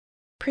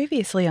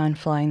Previously on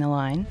Flying the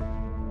Line,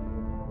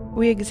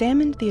 we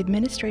examined the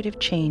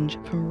administrative change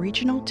from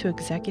regional to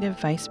executive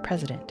vice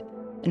president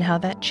and how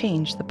that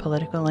changed the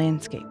political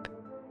landscape.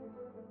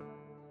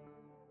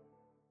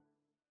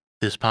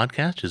 This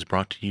podcast is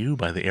brought to you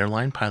by the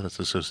Airline Pilots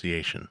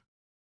Association.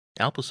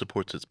 ALPA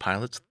supports its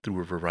pilots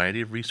through a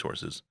variety of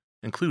resources,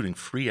 including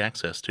free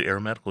access to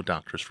aeromedical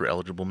doctors for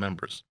eligible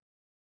members.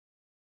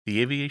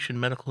 The Aviation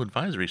Medical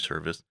Advisory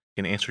Service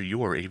can answer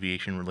your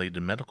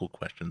aviation-related medical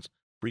questions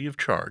free of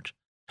charge,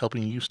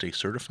 helping you stay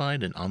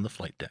certified and on the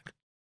flight deck.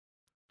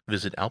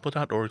 Visit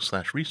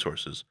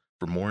alpa.org/resources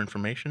for more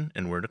information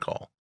and where to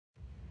call.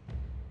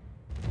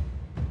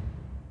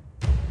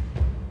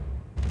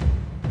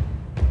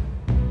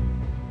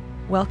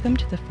 Welcome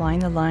to the Flying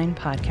the Line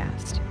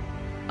podcast,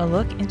 a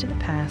look into the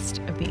past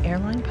of the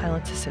Airline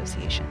Pilots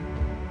Association,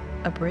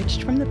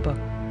 abridged from the book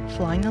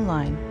Flying the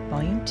Line,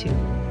 Volume 2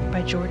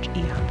 by George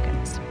E.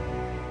 Hopkins.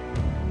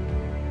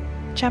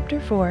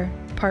 Chapter 4,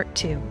 Part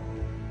 2,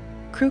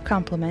 Crew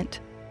Complement,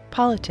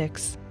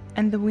 Politics,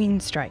 and the Wien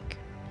Strike.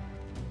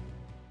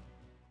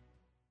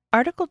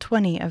 Article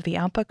 20 of the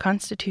ALPA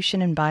Constitution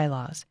and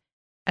Bylaws,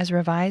 as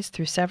revised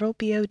through several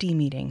BOD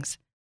meetings,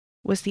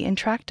 was the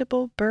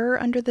intractable burr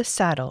under the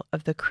saddle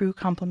of the crew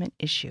complement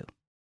issue.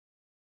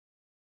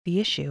 The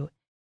issue,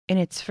 in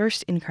its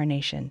first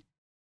incarnation,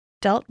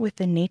 dealt with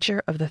the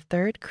nature of the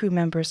third crew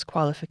member's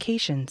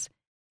qualifications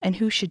and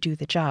who should do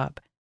the job,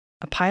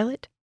 a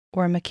pilot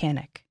or a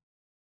mechanic.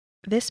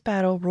 This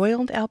battle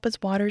roiled ALPA's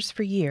waters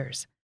for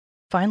years,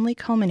 finally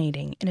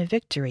culminating in a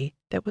victory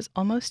that was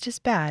almost as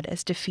bad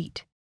as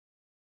defeat.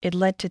 It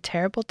led to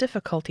terrible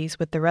difficulties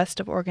with the rest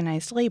of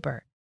organized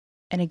labor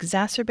and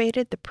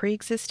exacerbated the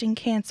pre-existing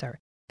cancer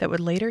that would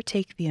later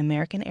take the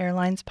American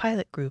Airlines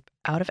pilot group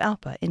out of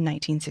ALPA in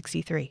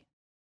 1963.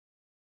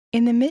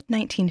 In the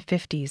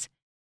mid-1950s,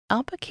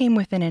 ALPA came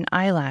within an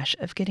eyelash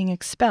of getting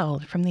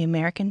expelled from the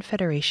American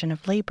Federation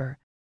of Labor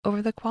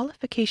over the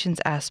qualifications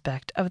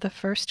aspect of the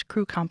first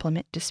crew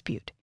complement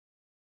dispute.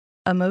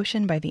 A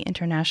motion by the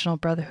International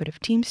Brotherhood of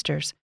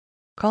Teamsters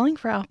calling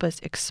for ALPA's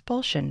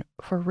expulsion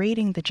for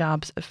raiding the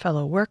jobs of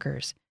fellow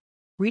workers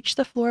reached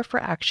the floor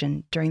for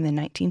action during the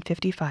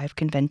 1955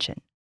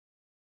 convention.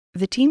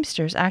 The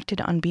Teamsters acted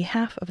on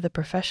behalf of the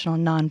professional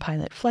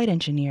non-pilot flight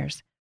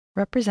engineers,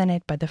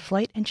 represented by the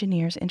Flight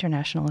Engineers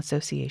International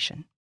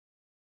Association.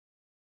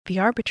 The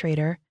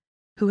arbitrator,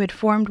 who had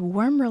formed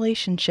warm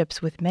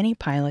relationships with many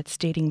pilots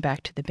dating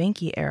back to the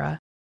Benke era,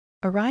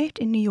 arrived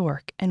in New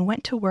York and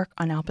went to work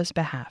on ALPA's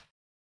behalf.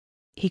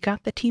 He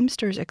got the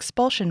Teamsters'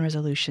 expulsion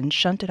resolution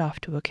shunted off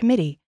to a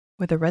committee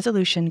where the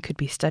resolution could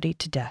be studied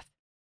to death.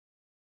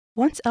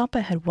 Once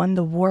ALPA had won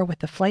the war with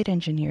the Flight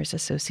Engineers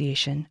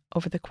Association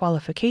over the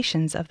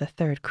qualifications of the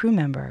third crew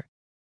member,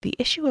 the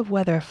issue of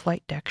whether a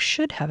flight deck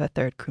should have a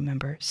third crew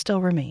member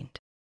still remained.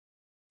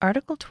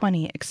 Article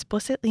 20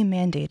 explicitly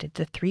mandated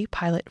the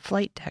three-pilot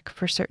flight deck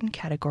for certain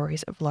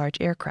categories of large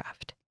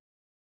aircraft.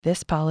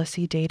 This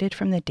policy dated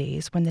from the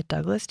days when the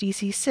Douglas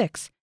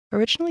DC-6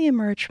 originally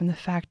emerged from the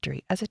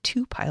factory as a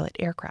two-pilot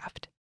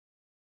aircraft.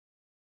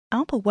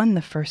 ALPA won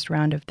the first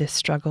round of this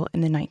struggle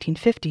in the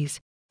 1950s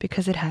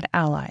because it had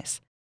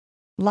allies.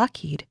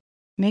 Lockheed,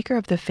 maker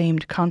of the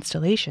famed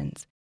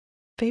Constellations,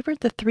 favored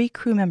the three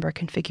crew member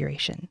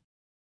configuration.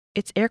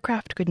 Its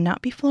aircraft could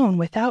not be flown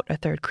without a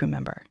third crew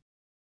member.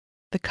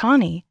 The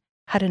Connie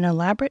had an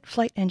elaborate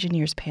flight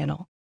engineers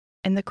panel,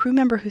 and the crew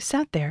member who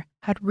sat there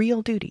had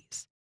real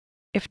duties.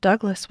 If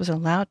Douglas was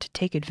allowed to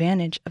take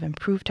advantage of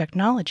improved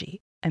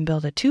technology and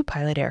build a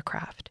two-pilot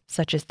aircraft,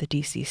 such as the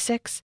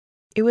DC-6,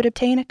 it would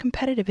obtain a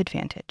competitive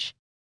advantage.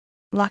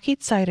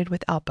 Lockheed sided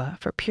with ALPA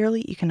for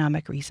purely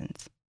economic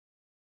reasons.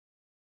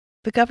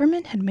 The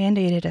government had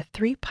mandated a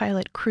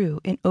three-pilot crew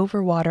in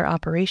overwater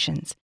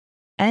operations,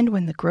 and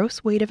when the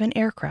gross weight of an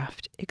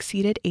aircraft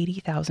exceeded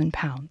 80,000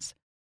 pounds.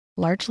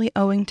 Largely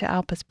owing to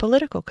ALPA's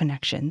political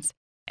connections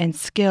and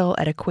skill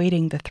at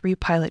equating the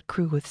three-pilot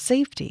crew with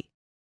safety,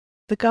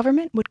 the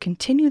government would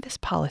continue this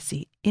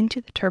policy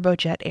into the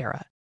turbojet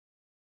era.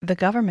 The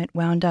government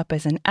wound up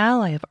as an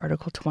ally of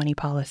Article 20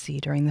 policy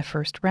during the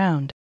first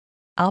round.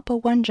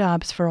 ALPA won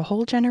jobs for a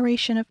whole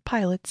generation of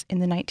pilots in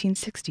the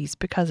 1960s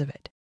because of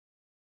it.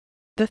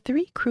 The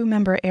three-crew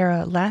member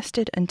era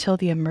lasted until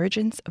the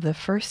emergence of the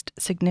first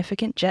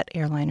significant jet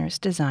airliners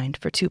designed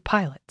for two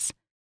pilots,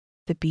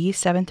 the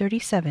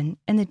B-737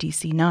 and the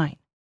DC-9.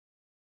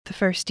 The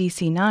first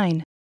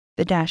DC-9,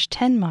 the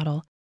 -10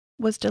 model,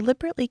 was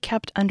deliberately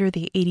kept under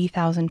the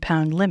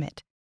 80,000-pound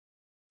limit.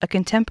 A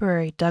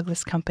contemporary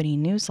Douglas Company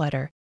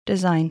newsletter,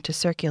 designed to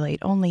circulate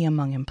only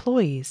among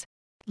employees,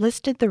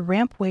 listed the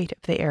ramp weight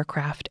of the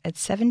aircraft at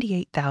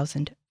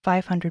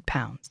 78,500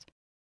 pounds.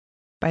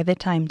 By the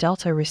time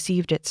Delta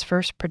received its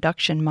first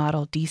production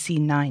model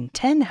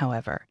DC-9-10,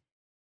 however,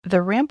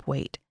 the ramp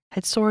weight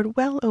had soared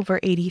well over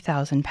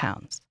 80,000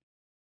 pounds.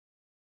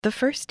 The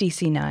first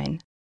DC-9,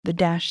 the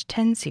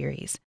 -10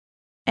 series,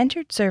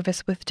 entered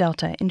service with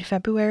Delta in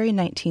February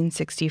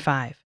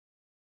 1965.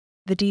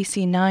 The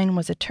DC-9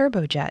 was a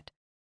turbojet,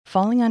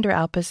 falling under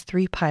ALPA's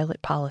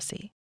three-pilot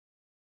policy.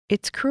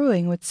 Its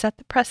crewing would set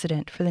the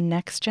precedent for the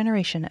next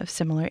generation of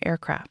similar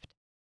aircraft.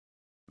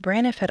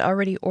 Braniff had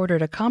already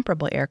ordered a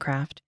comparable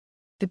aircraft,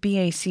 the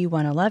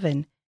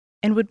BAC-111,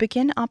 and would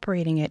begin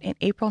operating it in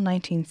April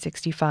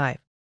 1965,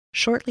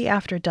 shortly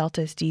after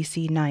Delta's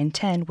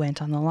DC-910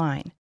 went on the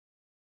line.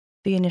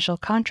 The initial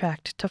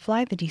contract to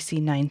fly the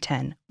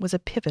DC-910 was a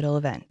pivotal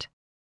event.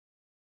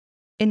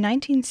 In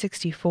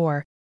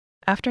 1964,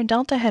 after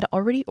Delta had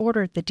already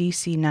ordered the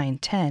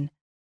DC-910,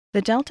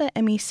 the Delta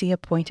MEC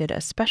appointed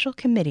a special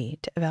committee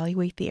to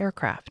evaluate the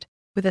aircraft,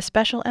 with a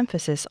special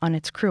emphasis on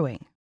its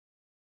crewing.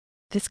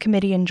 This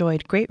committee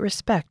enjoyed great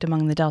respect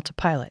among the Delta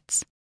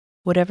pilots.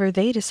 Whatever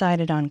they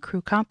decided on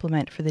crew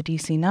complement for the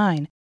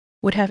DC-9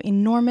 would have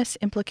enormous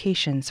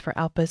implications for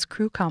ALPA's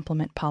crew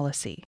complement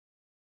policy.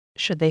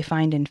 Should they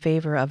find in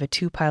favor of a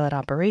two-pilot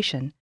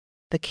operation,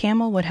 the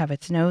Camel would have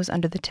its nose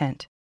under the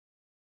tent.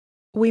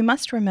 We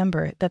must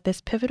remember that this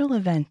pivotal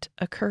event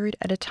occurred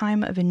at a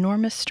time of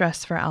enormous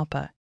stress for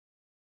ALPA.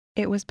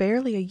 It was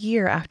barely a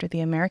year after the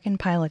American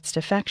pilot's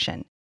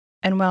defection,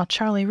 and while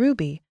Charlie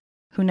Ruby,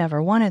 who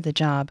never wanted the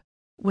job,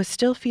 was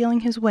still feeling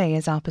his way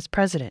as ALPA's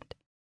president.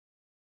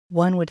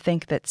 One would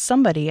think that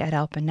somebody at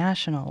ALPA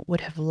National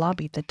would have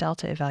lobbied the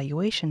Delta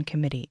Evaluation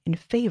Committee in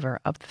favor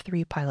of the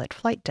three-pilot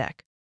flight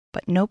deck,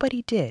 but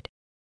nobody did.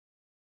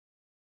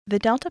 The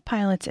Delta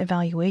Pilots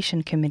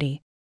Evaluation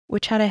Committee,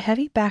 which had a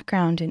heavy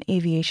background in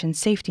aviation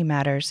safety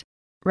matters,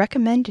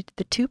 recommended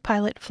the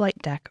two-pilot flight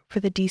deck for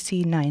the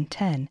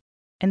DC-910,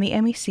 and the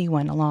MEC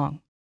went along.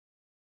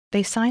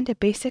 They signed a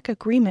basic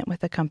agreement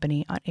with the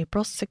company on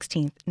April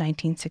 16,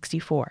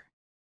 1964.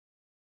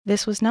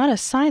 This was not a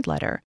side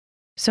letter,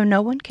 so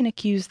no one can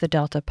accuse the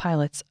Delta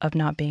pilots of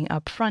not being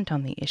upfront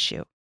on the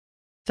issue.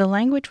 The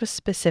language was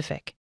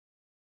specific.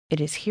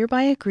 It is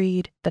hereby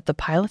agreed that the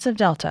pilots of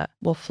Delta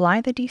will fly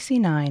the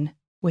DC-9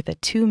 with a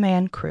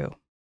two-man crew.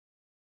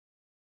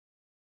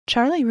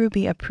 Charlie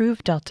Ruby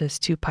approved Delta's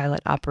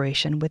two-pilot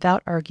operation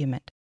without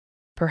argument.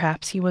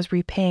 Perhaps he was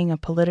repaying a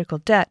political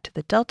debt to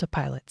the Delta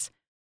pilots,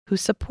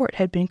 whose support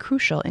had been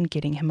crucial in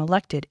getting him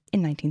elected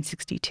in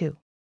 1962.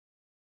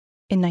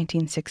 In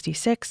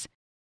 1966,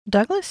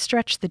 Douglas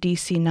stretched the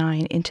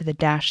DC-9 into the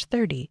Dash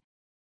 30,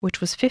 which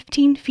was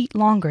 15 feet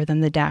longer than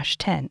the Dash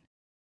 10.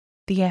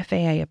 The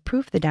FAA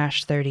approved the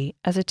Dash 30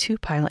 as a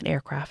two-pilot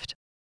aircraft,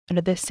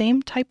 under the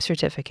same type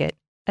certificate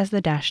as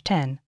the Dash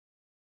 10.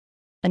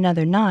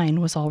 Another 9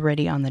 was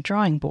already on the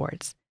drawing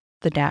boards,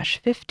 the Dash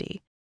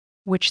 50,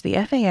 which the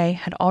FAA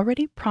had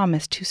already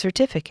promised to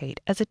certificate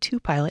as a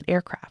two-pilot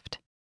aircraft.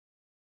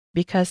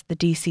 Because the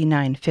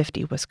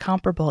DC-950 was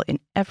comparable in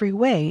every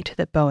way to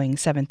the Boeing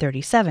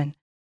 737,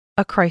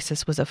 a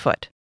crisis was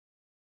afoot.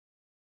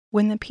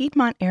 When the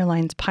Piedmont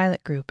Airlines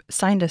pilot group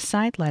signed a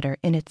side letter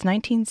in its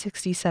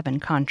 1967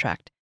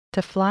 contract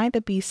to fly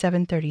the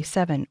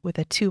B-737 with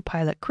a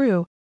two-pilot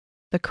crew,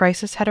 the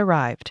crisis had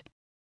arrived.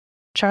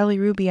 Charlie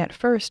Ruby at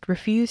first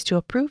refused to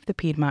approve the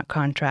Piedmont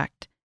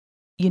contract.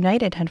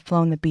 United had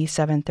flown the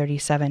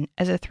B-737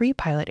 as a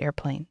three-pilot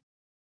airplane.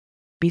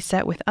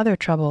 Beset with other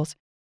troubles,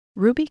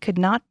 Ruby could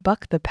not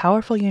buck the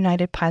powerful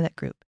United pilot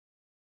group.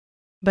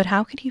 But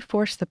how could he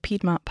force the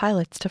Piedmont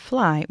pilots to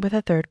fly with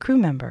a third crew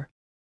member?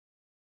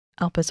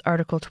 ALPA's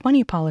Article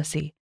 20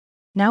 policy,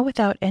 now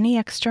without any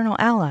external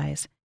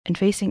allies and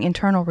facing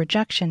internal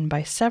rejection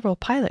by several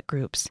pilot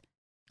groups,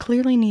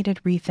 clearly needed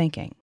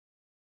rethinking.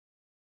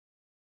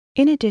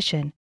 In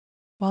addition,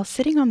 while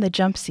sitting on the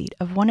jump seat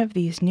of one of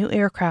these new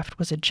aircraft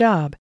was a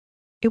job,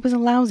 it was a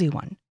lousy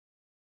one.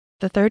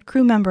 The third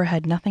crew member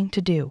had nothing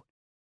to do.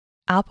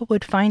 ALPA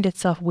would find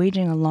itself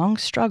waging a long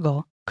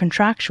struggle,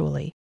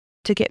 contractually,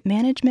 to get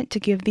management to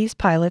give these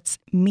pilots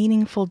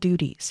meaningful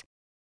duties.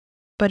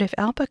 But if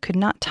ALPA could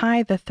not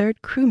tie the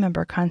third crew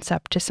member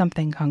concept to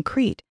something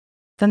concrete,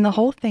 then the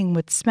whole thing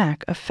would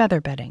smack of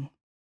featherbedding.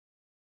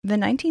 The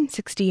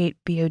 1968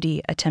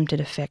 BOD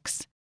attempted a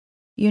fix.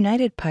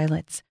 United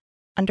pilots,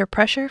 under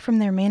pressure from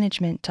their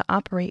management to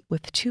operate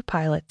with two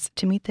pilots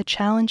to meet the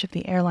challenge of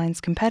the airline's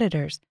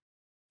competitors,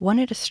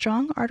 wanted a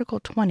strong Article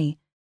 20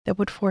 that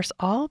would force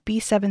all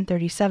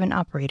B-737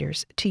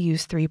 operators to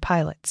use three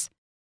pilots.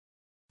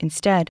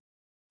 Instead,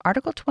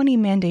 Article 20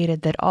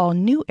 mandated that all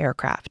new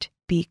aircraft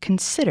be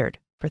considered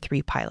for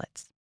three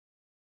pilots.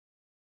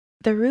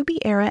 The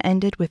Ruby era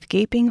ended with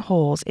gaping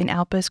holes in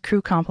ALPA's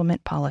crew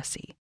complement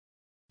policy.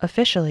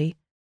 Officially,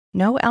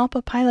 no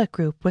ALPA pilot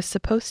group was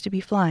supposed to be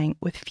flying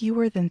with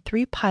fewer than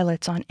three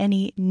pilots on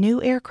any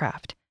new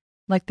aircraft,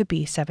 like the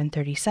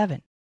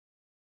B-737.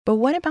 But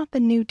what about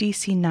the new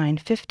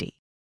DC-950?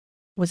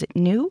 Was it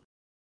new,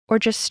 or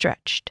just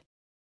stretched?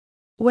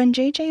 When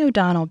J.J.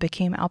 O'Donnell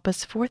became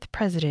ALPA's fourth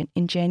president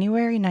in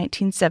January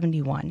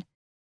 1971,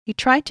 he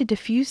tried to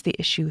defuse the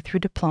issue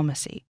through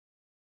diplomacy.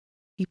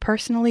 He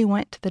personally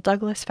went to the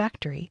Douglas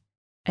factory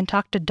and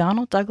talked to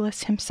Donald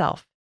Douglas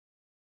himself.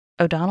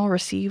 O'Donnell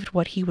received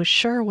what he was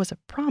sure was a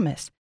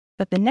promise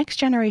that the next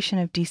generation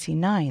of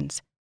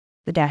DC-9s,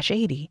 the Dash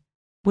 80,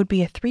 would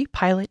be a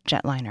three-pilot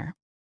jetliner.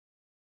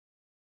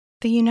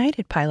 The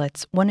United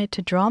pilots wanted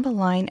to draw the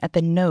line at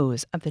the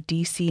nose of the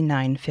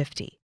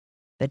DC-950.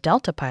 The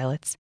Delta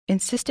pilots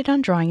insisted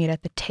on drawing it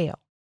at the tail.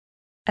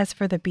 As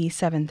for the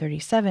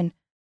B-737,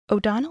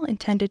 O'Donnell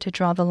intended to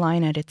draw the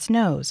line at its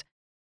nose,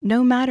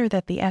 no matter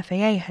that the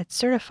FAA had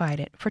certified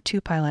it for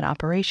two-pilot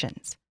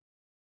operations.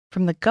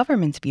 From the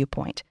government's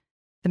viewpoint,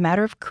 the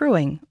matter of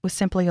crewing was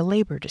simply a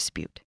labor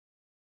dispute.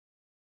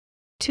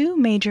 Two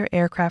major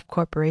aircraft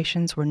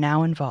corporations were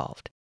now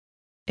involved.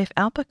 If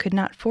ALPA could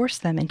not force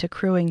them into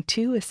crewing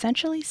two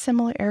essentially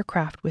similar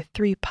aircraft with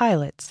three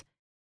pilots,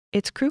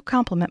 its crew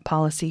complement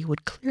policy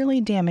would clearly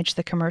damage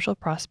the commercial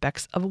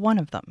prospects of one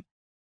of them.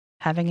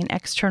 Having an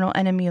external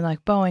enemy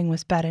like Boeing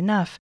was bad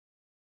enough,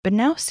 but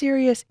now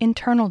serious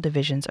internal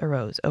divisions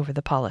arose over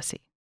the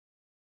policy.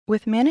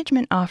 With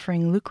management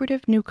offering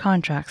lucrative new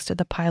contracts to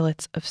the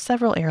pilots of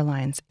several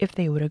airlines if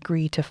they would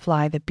agree to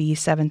fly the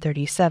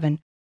B-737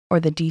 or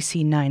the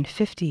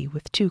DC-950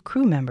 with two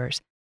crew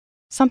members,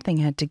 something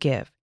had to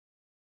give.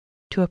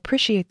 To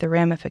appreciate the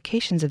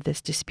ramifications of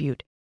this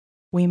dispute,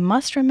 we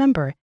must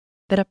remember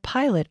that a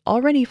pilot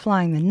already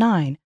flying the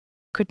 9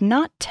 could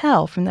not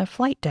tell from the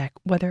flight deck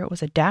whether it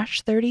was a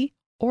 -30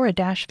 or a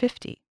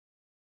 -50.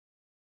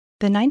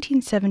 The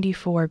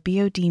 1974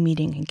 BOD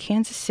meeting in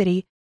Kansas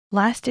City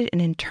lasted an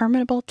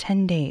interminable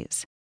 10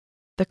 days.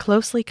 The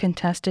closely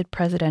contested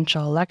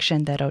presidential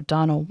election that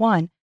O'Donnell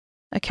won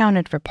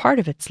accounted for part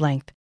of its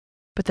length,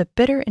 but the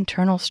bitter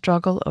internal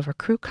struggle over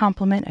crew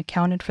complement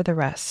accounted for the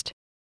rest.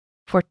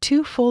 For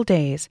 2 full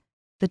days,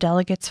 the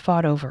delegates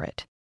fought over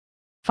it.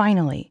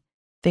 Finally,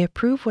 they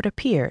approved what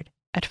appeared,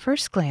 at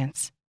first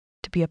glance,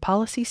 to be a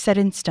policy set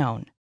in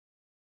stone.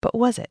 But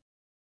was it?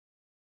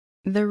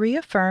 The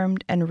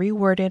reaffirmed and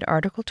reworded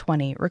Article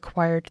 20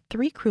 required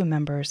 3 crew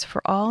members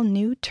for all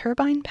new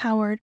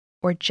turbine-powered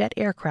or jet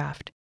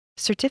aircraft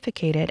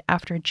certificated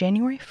after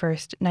January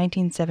 1,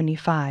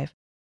 1975,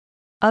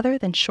 other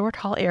than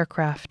short-haul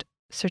aircraft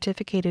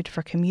certificated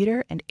for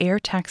commuter and air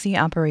taxi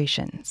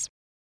operations.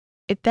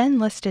 It then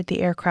listed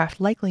the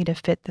aircraft likely to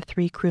fit the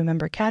 3 crew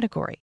member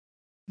category.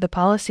 The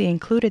policy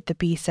included the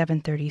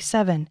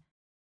B-737,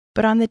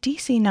 but on the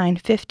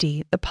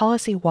DC-950, the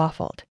policy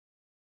waffled.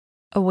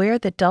 Aware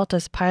that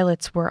Delta's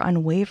pilots were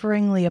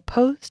unwaveringly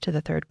opposed to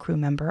the 3rd crew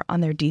member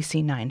on their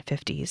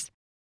DC-950s,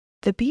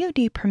 the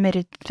BOD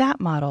permitted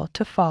that model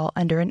to fall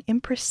under an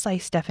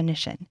imprecise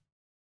definition.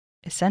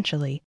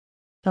 Essentially,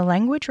 the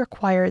language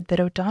required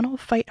that O'Donnell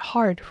fight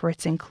hard for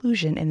its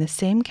inclusion in the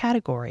same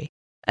category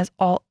as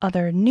all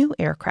other new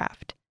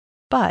aircraft,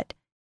 but,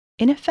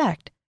 in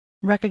effect,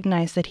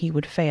 recognized that he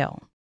would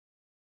fail.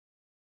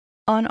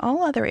 On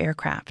all other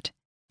aircraft,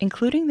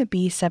 including the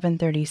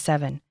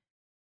B-737,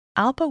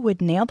 ALPA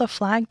would nail the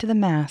flag to the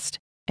mast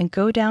and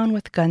go down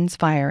with guns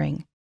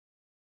firing.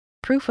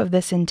 Proof of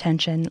this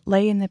intention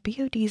lay in the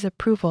BOD's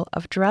approval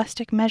of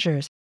drastic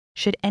measures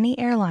should any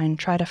airline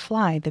try to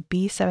fly the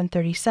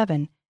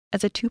B-737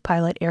 as a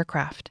 2-pilot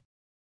aircraft.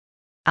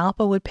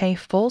 ALPA would pay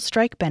full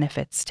strike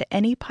benefits to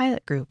any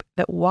pilot group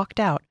that walked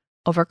out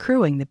over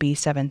crewing the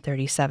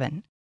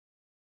B-737.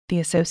 The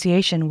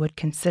association would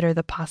consider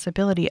the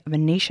possibility of a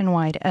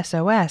nationwide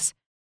SOS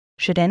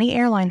should any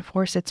airline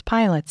force its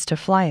pilots to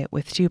fly it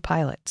with 2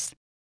 pilots.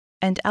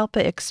 And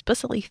ALPA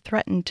explicitly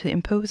threatened to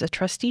impose a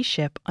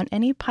trusteeship on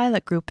any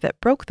pilot group that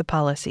broke the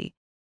policy,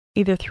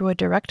 either through a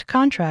direct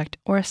contract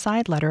or a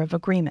side letter of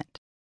agreement.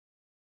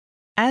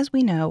 As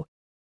we know,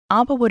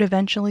 ALPA would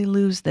eventually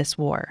lose this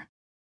war.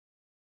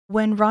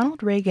 When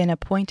Ronald Reagan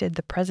appointed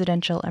the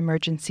Presidential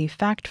Emergency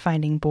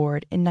Fact-Finding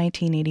Board in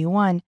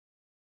 1981,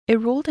 it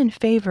ruled in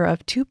favor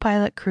of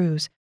 2-pilot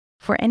crews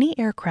for any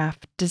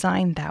aircraft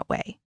designed that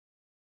way.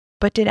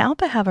 But did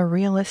ALPA have a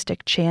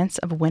realistic chance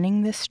of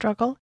winning this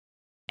struggle?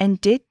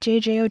 And did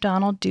J.J.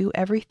 O'Donnell do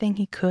everything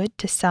he could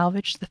to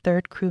salvage the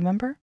 3rd crew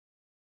member?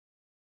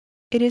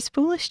 It is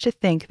foolish to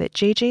think that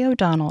J.J.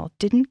 O'Donnell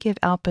didn't give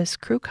ALPA's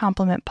crew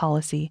complement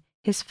policy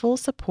his full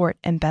support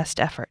and best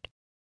effort.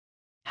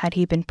 Had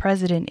he been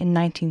president in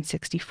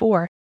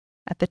 1964,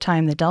 at the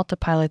time the Delta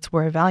pilots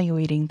were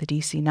evaluating the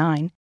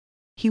DC-9,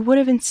 he would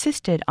have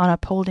insisted on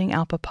upholding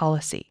ALPA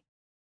policy.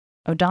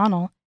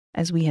 O'Donnell,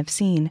 as we have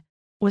seen,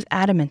 was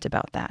adamant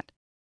about that.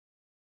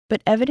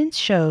 But evidence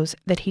shows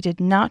that he did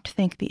not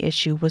think the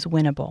issue was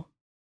winnable.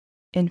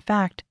 In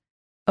fact,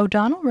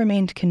 O'Donnell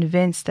remained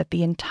convinced that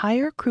the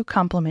entire crew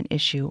complement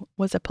issue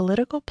was a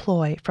political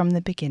ploy from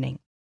the beginning.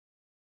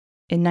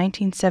 In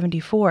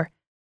 1974,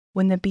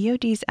 when the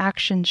BOD's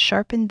actions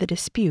sharpened the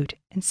dispute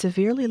and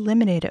severely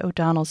limited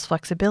O'Donnell's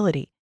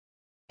flexibility,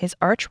 his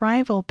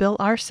arch-rival Bill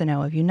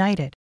Arsenault of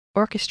United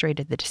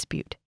orchestrated the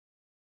dispute.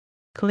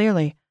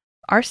 Clearly,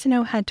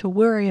 Arsenault had to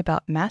worry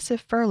about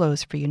massive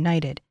furloughs for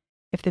United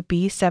if the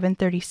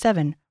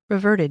B-737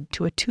 reverted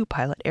to a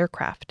 2-pilot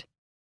aircraft.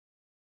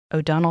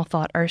 O'Donnell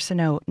thought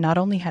Arsenault not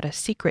only had a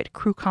secret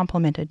crew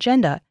complement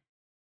agenda,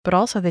 but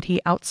also that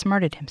he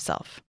outsmarted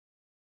himself.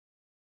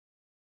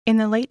 In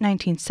the late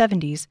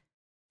 1970s,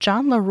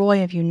 John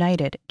Leroy of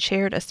United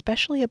chaired a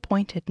specially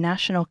appointed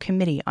National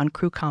Committee on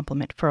Crew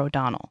Complement for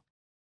O'Donnell.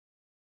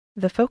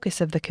 The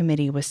focus of the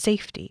committee was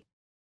safety.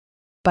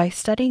 By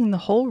studying the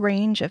whole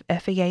range of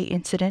FAA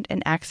incident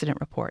and accident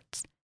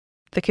reports,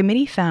 the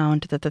committee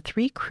found that the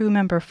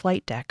 3-crew-member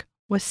flight deck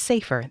was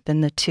safer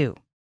than the 2.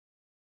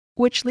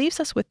 Which leaves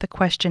us with the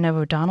question of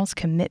O'Donnell's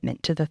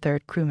commitment to the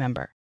 3rd crew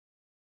member.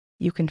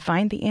 You can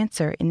find the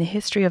answer in the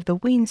history of the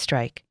Wien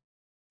strike,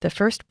 the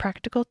first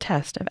practical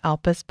test of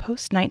ALPA's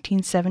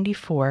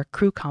post-1974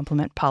 crew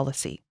complement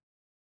policy.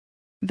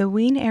 The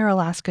Wien Air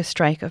Alaska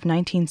strike of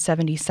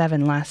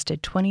 1977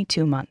 lasted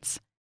 22 months.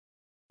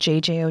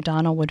 J.J.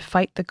 O'Donnell would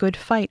fight the good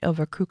fight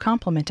over crew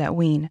complement at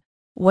Wien,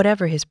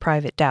 whatever his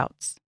private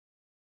doubts.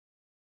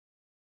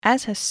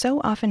 As has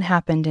so often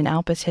happened in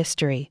ALPA's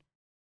history,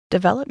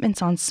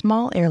 developments on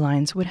small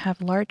airlines would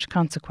have large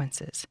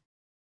consequences.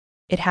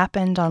 It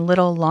happened on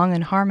Little, Long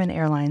and Harmon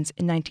Airlines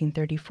in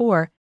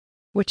 1934,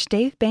 which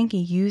Dave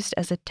Banke used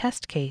as a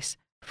test case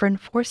for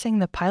enforcing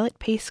the pilot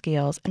pay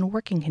scales and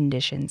working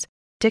conditions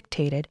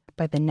dictated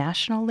by the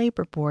National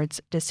Labor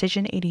Board's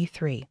Decision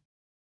 83.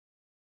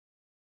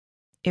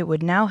 It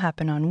would now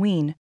happen on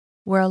Wien,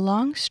 where a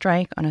long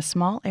strike on a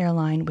small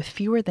airline with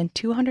fewer than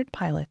 200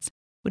 pilots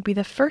would be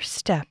the first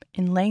step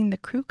in laying the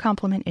crew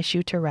complement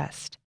issue to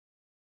rest.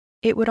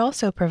 It would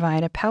also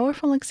provide a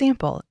powerful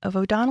example of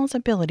O'Donnell's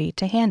ability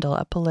to handle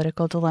a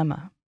political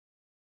dilemma.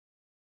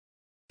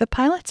 The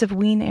pilots of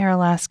Wien Air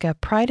Alaska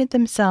prided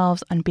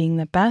themselves on being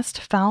the best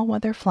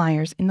foul-weather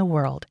flyers in the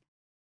world.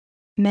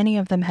 Many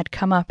of them had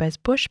come up as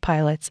bush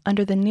pilots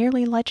under the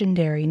nearly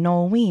legendary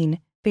Noel Wien,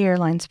 the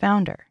airline's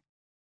founder.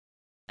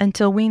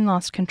 Until Wien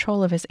lost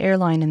control of his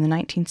airline in the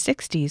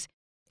 1960s,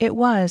 it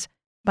was,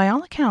 by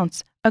all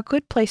accounts, a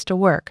good place to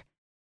work,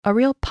 a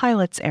real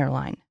pilot's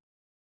airline.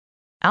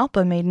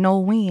 ALPA made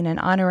Noel Wien an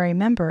honorary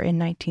member in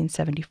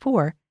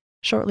 1974,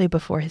 shortly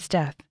before his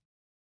death.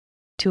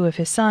 2 of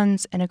his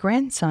sons and a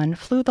grandson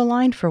flew the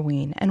line for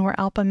Wien and were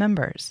ALPA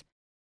members.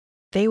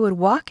 They would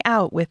walk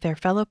out with their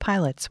fellow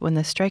pilots when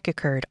the strike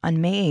occurred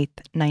on May 8,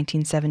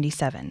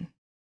 1977.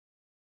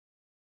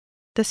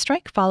 The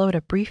strike followed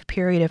a brief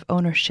period of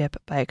ownership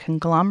by a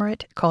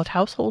conglomerate called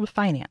Household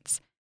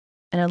Finance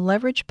and a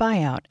leveraged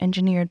buyout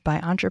engineered by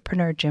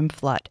entrepreneur Jim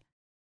Flood.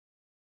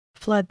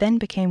 Flood then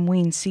became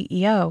Wien's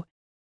CEO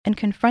and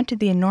confronted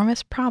the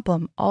enormous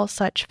problem all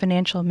such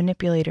financial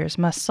manipulators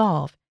must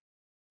solve: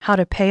 how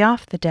to pay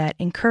off the debt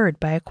incurred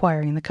by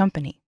acquiring the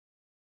company.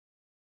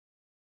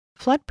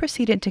 Flood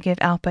proceeded to give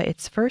ALPA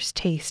its first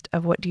taste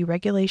of what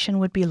deregulation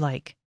would be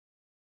like.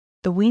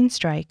 The Wien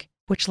strike,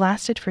 which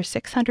lasted for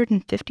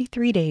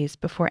 653 days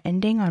before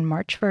ending on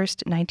March 1,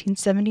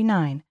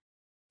 1979,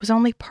 was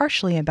only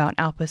partially about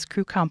ALPA's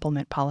crew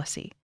complement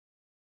policy.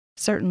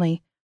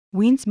 Certainly,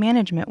 Wien's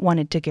management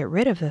wanted to get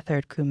rid of the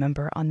 3rd crew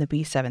member on the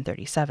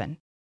B-737.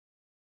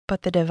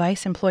 But the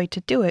device employed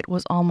to do it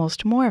was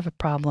almost more of a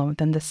problem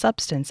than the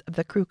substance of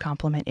the crew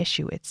complement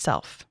issue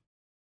itself.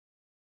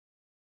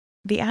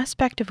 The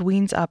aspect of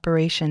Wien's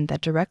operation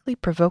that directly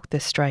provoked the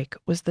strike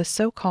was the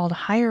so-called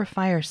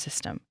hire-fire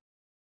system.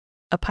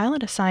 A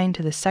pilot assigned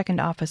to the second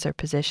officer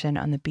position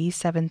on the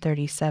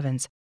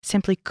B-737s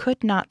simply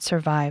could not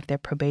survive their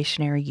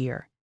probationary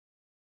year.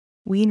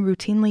 Wien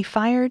routinely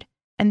fired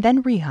and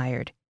then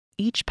rehired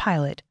each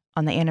pilot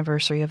on the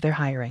anniversary of their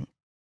hiring.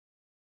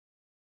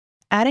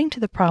 Adding to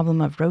the problem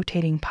of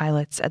rotating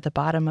pilots at the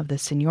bottom of the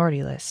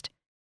seniority list,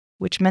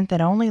 which meant that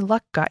only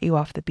luck got you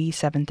off the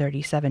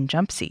B-737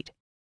 jump seat,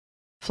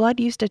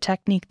 Flood used a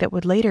technique that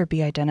would later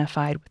be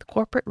identified with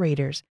corporate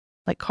raiders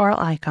like Carl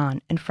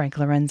Icahn and Frank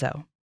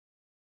Lorenzo.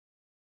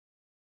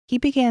 He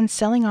began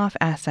selling off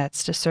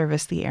assets to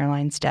service the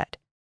airline's debt.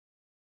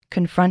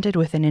 Confronted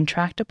with an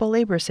intractable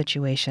labor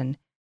situation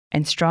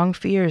and strong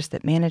fears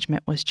that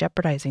management was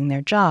jeopardizing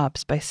their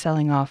jobs by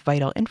selling off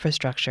vital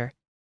infrastructure,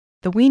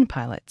 the Wien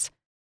pilots,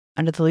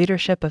 under the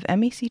leadership of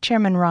MEC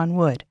Chairman Ron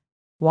Wood,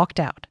 walked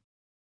out.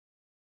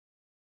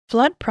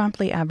 Flood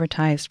promptly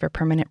advertised for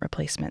permanent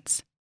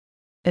replacements.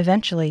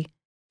 Eventually,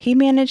 he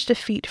managed a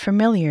feat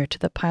familiar to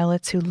the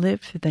pilots who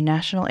lived through the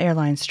national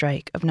airline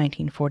strike of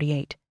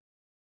 1948.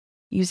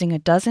 Using a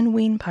dozen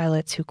Wien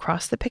pilots who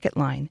crossed the picket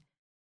line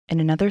and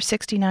another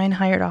 69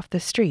 hired off the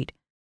street,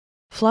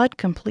 Flood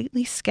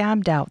completely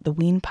scabbed out the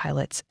Wien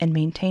pilots and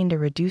maintained a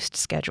reduced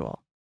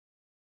schedule.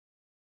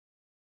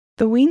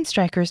 The Wien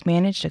strikers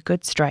managed a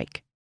good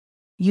strike.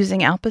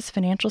 Using ALPA's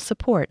financial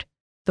support,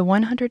 the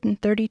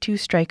 132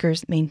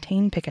 strikers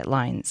maintained picket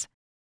lines.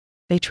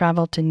 They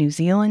traveled to New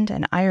Zealand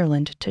and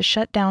Ireland to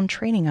shut down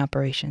training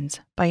operations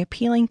by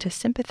appealing to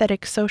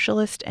sympathetic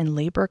socialist and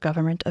labor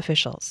government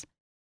officials.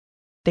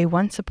 They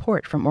won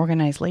support from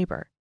organized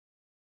labor.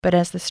 But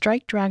as the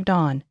strike dragged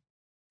on,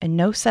 and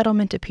no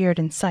settlement appeared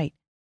in sight,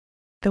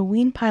 the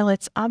Wien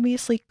pilots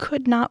obviously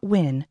could not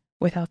win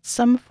without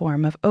some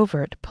form of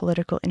overt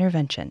political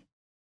intervention.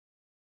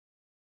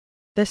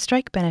 The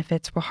strike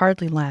benefits were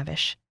hardly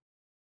lavish.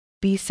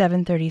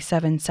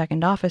 B-737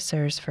 second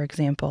officers, for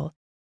example,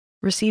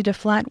 received a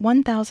flat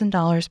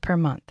 $1,000 per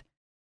month,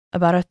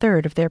 about a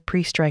third of their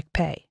pre-strike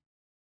pay.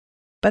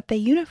 But they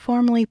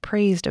uniformly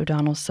praised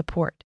O'Donnell's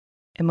support,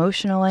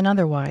 emotional and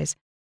otherwise,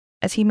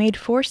 as he made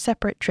 4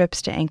 separate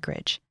trips to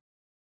Anchorage.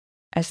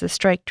 As the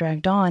strike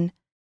dragged on,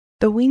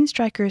 the Wien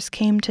strikers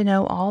came to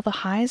know all the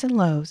highs and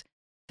lows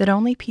that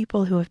only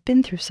people who have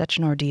been through such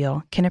an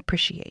ordeal can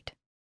appreciate.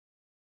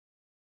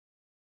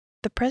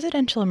 The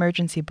Presidential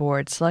Emergency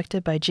Board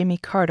selected by Jimmy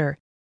Carter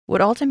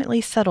would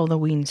ultimately settle the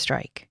Wien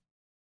strike.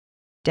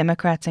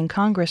 Democrats in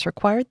Congress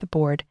required the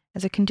board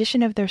as a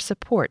condition of their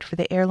support for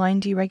the Airline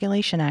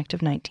Deregulation Act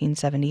of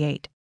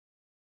 1978.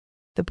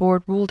 The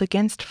board ruled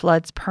against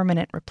Flood's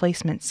permanent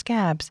replacement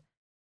scabs,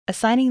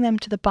 assigning them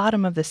to the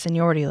bottom of the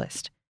seniority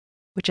list,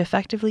 which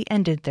effectively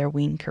ended their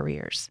Wien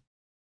careers.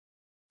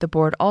 The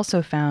board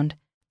also found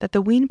that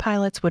the Wien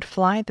pilots would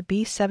fly the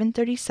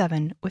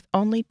B-737 with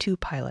only 2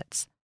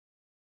 pilots.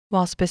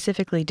 While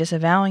specifically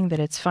disavowing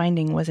that its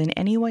finding was in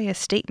any way a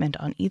statement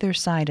on either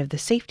side of the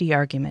safety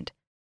argument,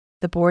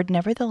 the board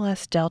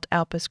nevertheless dealt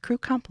ALPA's crew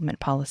complement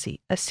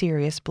policy a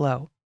serious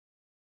blow.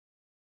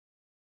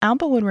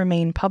 ALPA would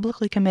remain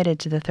publicly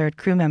committed to the third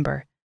crew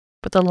member,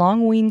 but the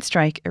long Wien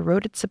strike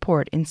eroded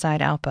support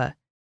inside ALPA.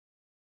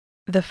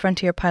 The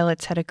Frontier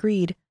pilots had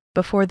agreed,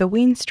 before the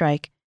Wien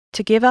strike,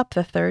 to give up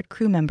the third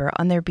crew member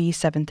on their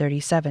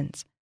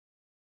B-737s.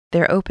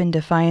 Their open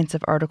defiance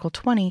of Article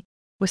 20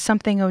 was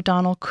something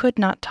O'Donnell could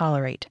not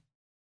tolerate.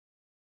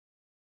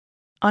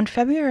 On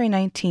February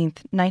 19,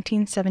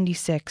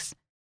 1976,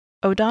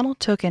 O'Donnell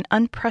took an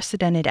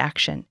unprecedented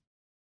action.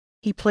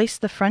 He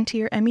placed the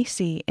Frontier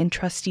MEC in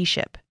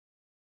trusteeship.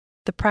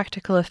 The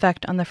practical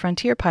effect on the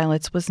Frontier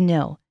pilots was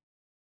nil.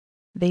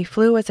 They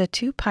flew as a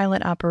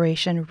 2-pilot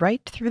operation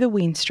right through the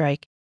Wien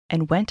strike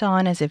and went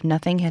on as if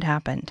nothing had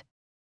happened.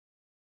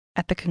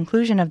 At the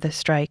conclusion of the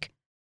strike,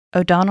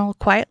 O'Donnell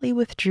quietly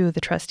withdrew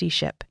the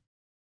trusteeship.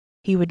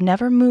 He would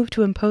never move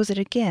to impose it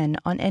again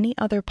on any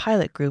other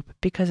pilot group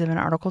because of an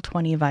Article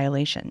 20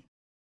 violation.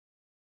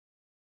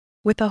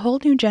 With a whole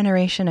new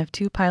generation of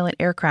 2-pilot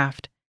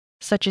aircraft,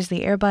 such as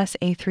the Airbus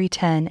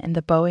A310 and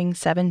the Boeing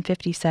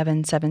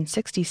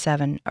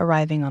 757-767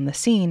 arriving on the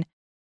scene,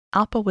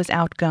 ALPA was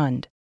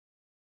outgunned.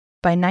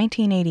 By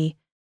 1980,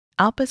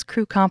 ALPA's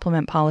crew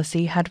complement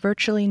policy had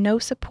virtually no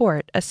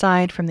support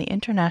aside from the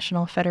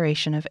International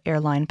Federation of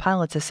Airline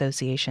Pilots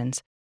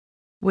Associations,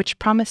 which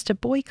promised to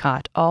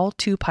boycott all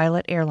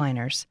 2-pilot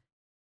airliners.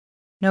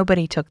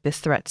 Nobody took this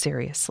threat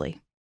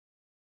seriously.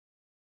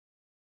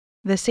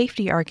 The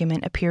safety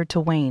argument appeared to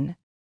wane.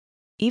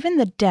 Even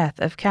the death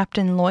of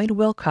Captain Lloyd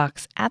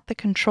Wilcox at the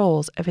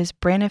controls of his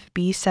Braniff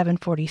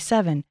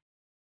B-747,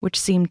 which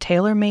seemed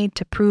tailor-made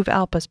to prove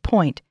ALPA's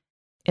point,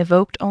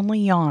 evoked only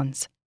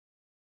yawns.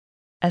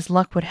 As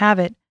luck would have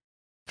it,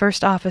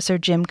 First Officer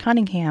Jim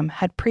Cunningham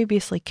had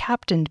previously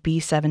captained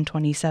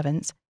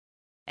B-727s,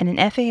 and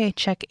an FAA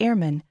check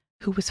airman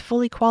who was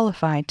fully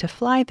qualified to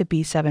fly the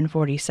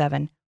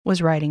B-747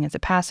 was riding as a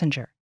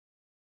passenger.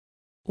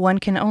 One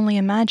can only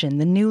imagine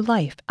the new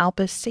life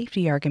ALPA's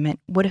safety argument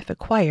would have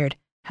acquired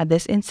had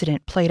this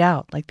incident played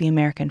out like the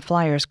American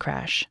Flyers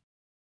crash.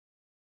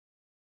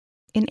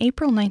 In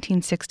April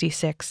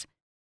 1966,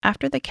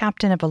 after the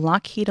captain of a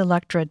Lockheed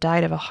Electra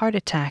died of a heart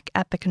attack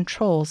at the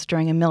controls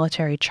during a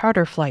military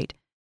charter flight,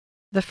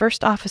 the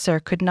first officer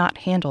could not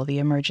handle the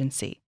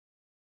emergency.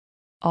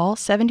 All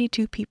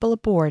 72 people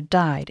aboard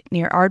died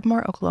near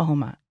Ardmore,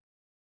 Oklahoma.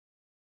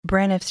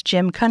 Braniff's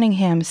Jim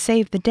Cunningham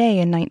saved the day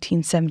in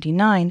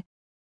 1979,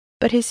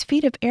 but his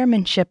feat of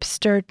airmanship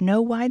stirred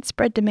no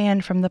widespread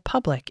demand from the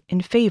public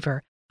in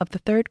favor of the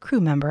third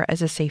crew member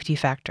as a safety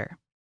factor.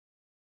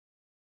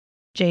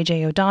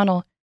 J.J.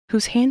 O'Donnell,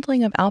 whose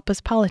handling of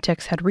ALPA's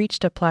politics had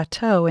reached a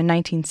plateau in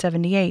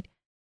 1978,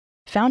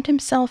 found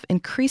himself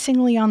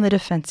increasingly on the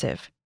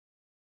defensive.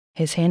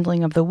 His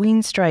handling of the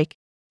Wien strike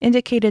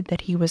indicated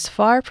that he was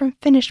far from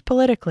finished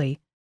politically,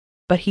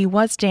 but he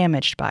was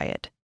damaged by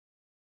it.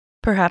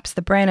 Perhaps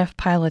the Braniff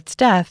pilot's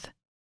death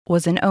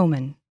was an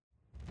omen.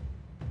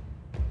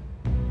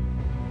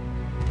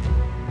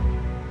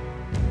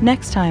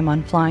 Next time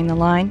on Flying the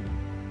Line,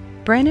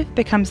 Braniff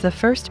becomes the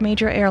first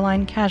major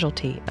airline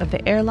casualty of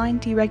the Airline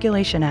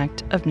Deregulation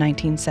Act of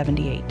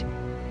 1978.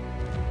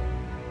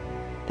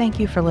 Thank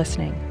you for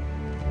listening.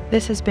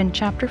 This has been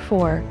Chapter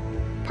 4,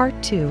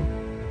 Part 2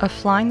 of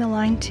Flying the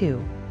Line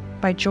 2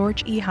 by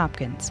George E.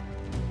 Hopkins,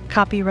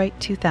 copyright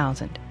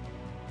 2000.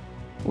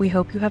 We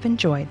hope you have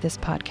enjoyed this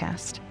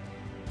podcast.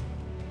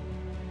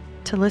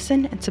 To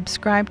listen and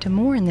subscribe to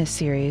more in this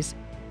series,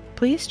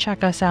 please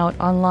check us out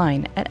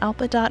online at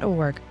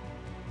alpa.org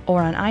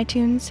or on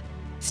iTunes,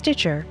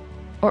 Stitcher,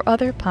 or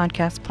other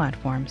podcast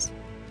platforms.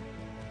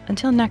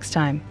 Until next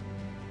time,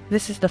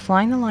 this is the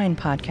Flying the Line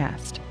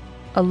podcast,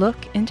 a look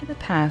into the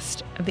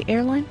past of the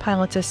Airline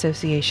Pilots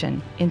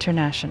Association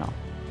International.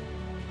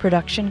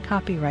 Production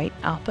copyright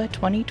ALPA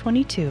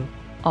 2022,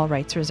 all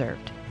rights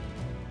reserved.